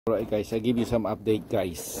Alright guys, I give you some update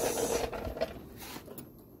guys.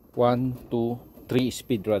 1, 2, 3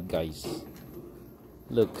 speed rod guys.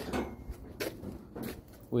 Look,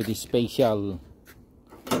 with the special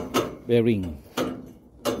bearing.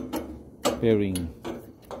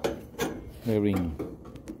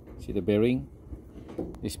 See the bearing?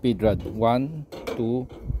 The speed rod 1, 2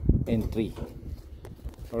 and 3.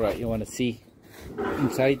 Alright, you wanna see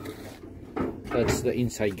inside? That's the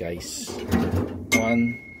inside guys.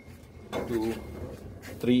 1, 2,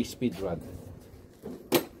 3 speed rod.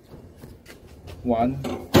 1,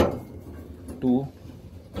 2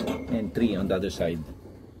 and 3 on the other side.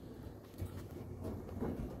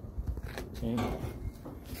 Okay.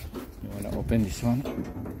 You wanna open this one?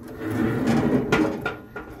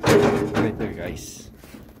 Right there guys.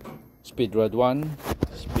 Speed rod 1,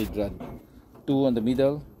 speed rod 2 on the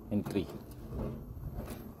middle and 3.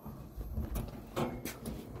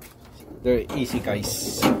 Very easy guys,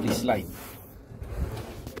 simply slide.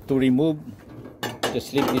 To remove,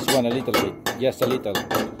 just lift this one a little bit, just a little,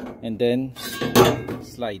 and then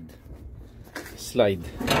slide.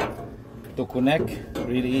 To connect,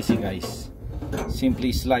 really easy guys,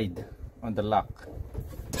 simply slide on the lock,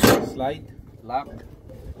 slide, lock,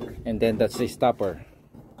 and then that's the stopper.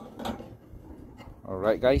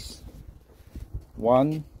 Alright guys,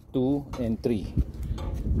 1, 2 and 3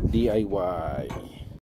 DIY.